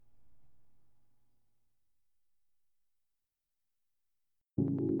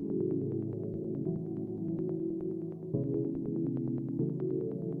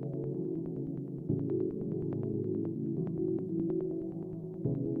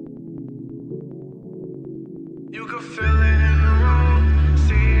can feel it in the room,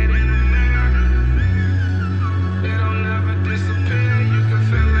 see it in the mirror. It'll never disappear. You can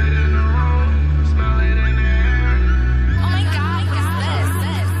feel it in the room, smell it in the air. Oh my God, what's this?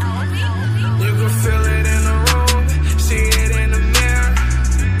 You can feel it in the room, see it in the mirror.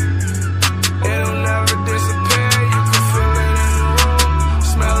 It'll never disappear. You can feel it in the room,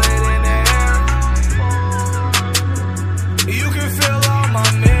 smell it in the air. You can feel all my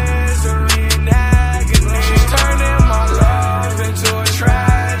misery and agony. She's turning my love into a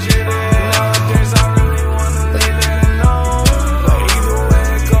tragedy. Nowadays I really wanna leave it alone, but either way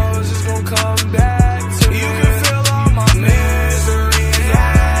it goes, it's gonna come back to me. You can feel all my misery and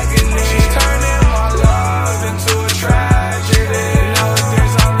agony. She's turning my love into a tragedy.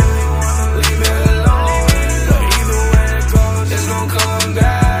 Nowadays I really wanna leave it alone, but either way it goes, it's gonna come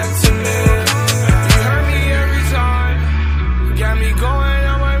back to me. You hurt me every time, got me going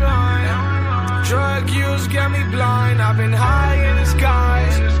on my mind. Drug use got me blind. I've been high in the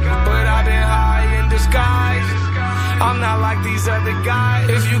skies, but I've been high in disguise. I'm not like these other guys.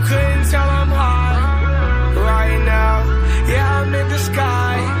 If you couldn't tell, I'm high right now. Yeah, I'm in the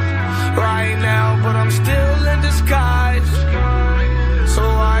sky right now, but I'm still in disguise. So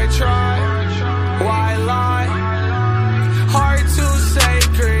why try? Why lie? Heart too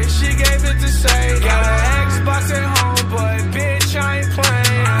sacred, she gave it to say. Got an Xbox at home, but bitch, I ain't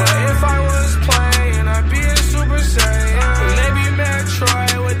playing. But if I was playing, I'd be a Super Saiyan. Maybe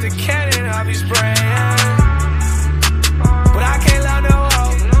Metroid with the cannon I'll be spraying. But I can't love no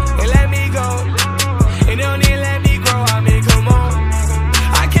hoe, and let me go. And they don't even let me grow, I mean, come on.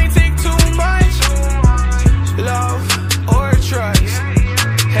 I can't take too much love or trust.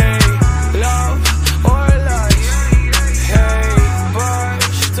 Hey, love or lust. Hey, but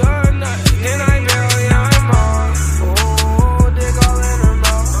still not. Then I barely I'm on. Oh, dick all in her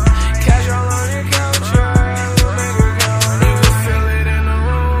mouth. Cash all on your couch, yeah, we'll make her count. You can feel it in the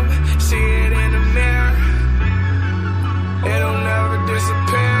room, see it in the mirror. It'll never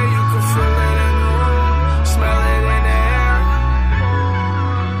disappear. You can feel it in the room, smell it in the air.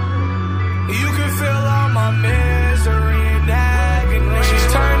 You can feel all my misery and agony. She's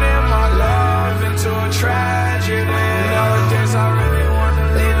turning my love into a tragedy. Nowadays I really wanna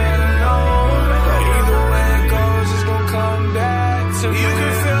leave it alone, but either way it goes, it's gonna come back to me. You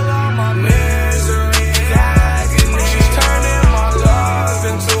can feel all my misery